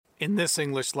In this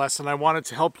English lesson, I wanted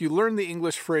to help you learn the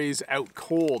English phrase out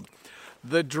cold.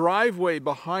 The driveway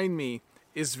behind me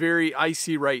is very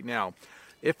icy right now.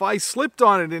 If I slipped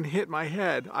on it and hit my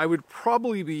head, I would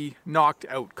probably be knocked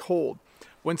out cold.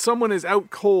 When someone is out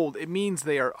cold, it means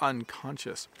they are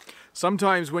unconscious.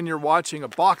 Sometimes when you're watching a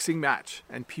boxing match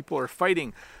and people are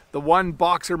fighting, the one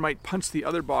boxer might punch the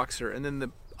other boxer and then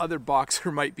the other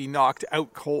boxer might be knocked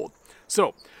out cold.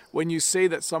 So when you say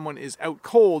that someone is out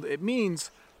cold, it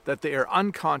means that they are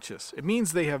unconscious. It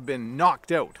means they have been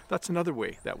knocked out. That's another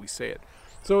way that we say it.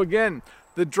 So again,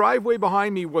 the driveway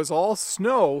behind me was all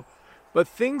snow, but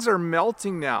things are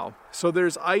melting now. So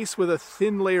there's ice with a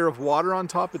thin layer of water on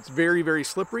top. It's very, very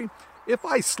slippery. If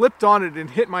I slipped on it and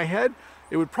hit my head,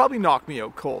 it would probably knock me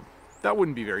out cold. That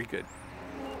wouldn't be very good.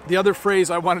 The other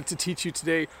phrase I wanted to teach you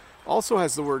today also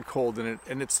has the word cold in it,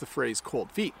 and it's the phrase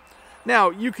cold feet.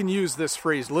 Now, you can use this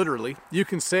phrase literally. You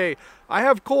can say, I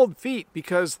have cold feet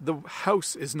because the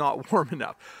house is not warm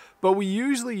enough. But we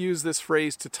usually use this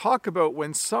phrase to talk about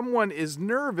when someone is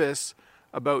nervous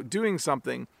about doing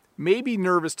something, maybe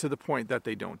nervous to the point that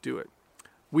they don't do it.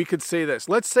 We could say this.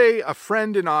 Let's say a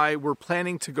friend and I were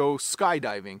planning to go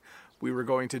skydiving. We were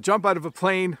going to jump out of a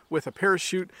plane with a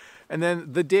parachute, and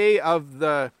then the day of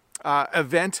the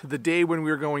event, the day when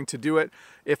we were going to do it,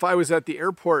 if I was at the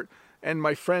airport and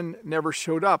my friend never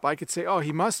showed up, I could say, oh,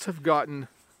 he must have gotten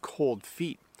cold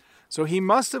feet. So he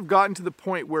must have gotten to the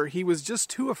point where he was just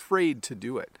too afraid to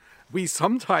do it. We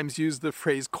sometimes use the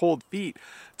phrase cold feet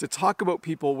to talk about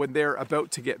people when they're about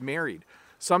to get married.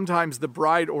 Sometimes the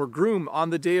bride or groom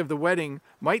on the day of the wedding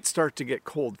might start to get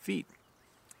cold feet.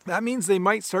 That means they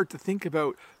might start to think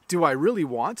about, do I really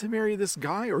want to marry this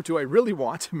guy, or do I really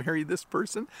want to marry this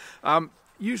person?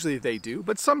 Usually they do,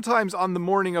 but sometimes on the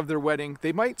morning of their wedding,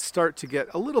 they might start to get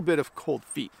a little bit of cold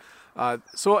feet.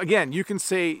 So again, you can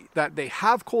say that they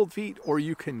have cold feet, or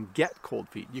you can get cold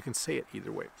feet. You can say it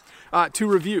either way. To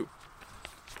review,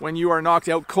 when you are knocked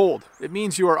out cold, it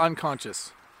means you are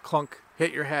unconscious. Clunk,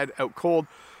 hit your head, out cold.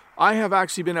 I have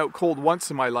actually been out cold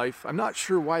once in my life. I'm not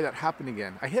sure why that happened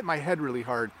again. I hit my head really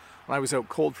hard when I was out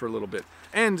cold for a little bit.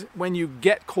 And when you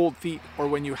get cold feet, or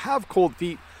when you have cold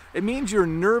feet, it means you're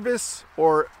nervous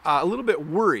or a little bit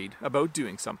worried about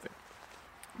doing something.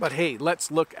 But hey,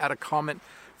 let's look at a comment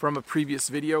from a previous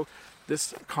video.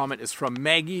 This comment is from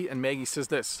Maggie, and Maggie says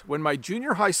this: when my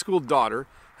junior high school daughter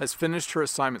has finished her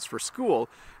assignments for school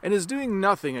and is doing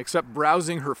nothing except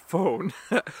browsing her phone,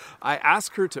 I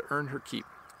ask her to earn her keep.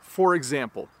 For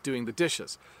example, doing the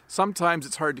dishes. Sometimes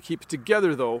it's hard to keep it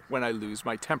together though when I lose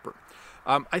my temper.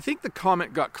 I think the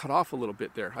comment got cut off a little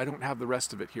bit there. I don't have the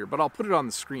rest of it here, but I'll put it on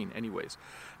the screen anyways.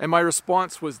 And my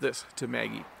response was this to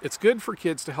Maggie: it's good for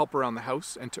kids to help around the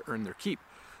house and to earn their keep.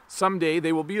 Someday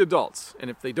they will be adults, and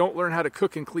if they don't learn how to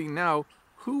cook and clean now,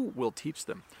 who will teach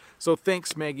them? So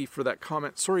thanks, Maggie, for that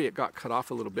comment. Sorry it got cut off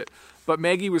a little bit. But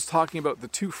Maggie was talking about the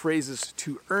two phrases: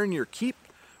 to earn your keep,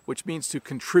 which means to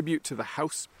contribute to the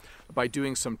house by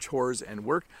doing some chores and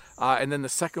work. And then the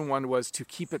second one was to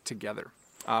keep it together.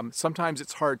 Sometimes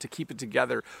it's hard to keep it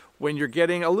together when you're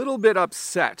getting a little bit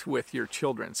upset with your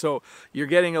children. So you're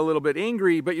getting a little bit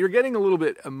angry, but you're getting a little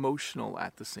bit emotional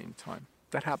at the same time.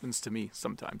 That happens to me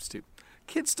sometimes too.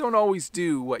 Kids don't always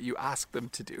do what you ask them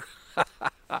to do.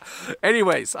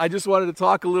 Anyways, I just wanted to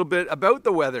talk a little bit about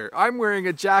the weather. I'm wearing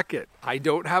a jacket. I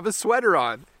don't have a sweater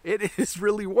on. It is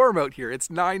really warm out here. It's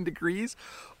 9 degrees.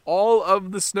 All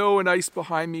of the snow and ice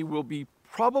behind me will be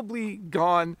probably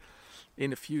gone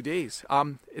in a few days.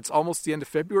 It's almost the end of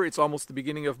February. It's almost the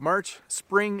beginning of March.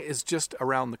 Spring is just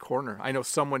around the corner. I know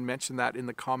someone mentioned that in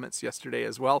the comments yesterday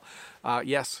as well.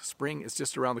 Yes, spring is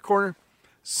just around the corner.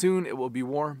 Soon it will be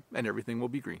warm and everything will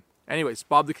be green. Anyways,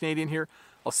 Bob the Canadian here.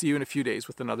 I'll see you in a few days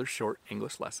with another short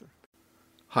English lesson.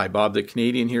 Hi, Bob the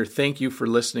Canadian here. Thank you for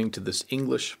listening to this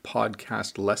English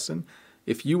podcast lesson.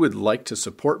 If you would like to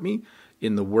support me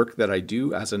in the work that I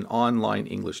do as an online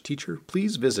English teacher,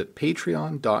 please visit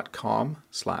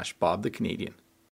patreon.com/Bob the Canadian.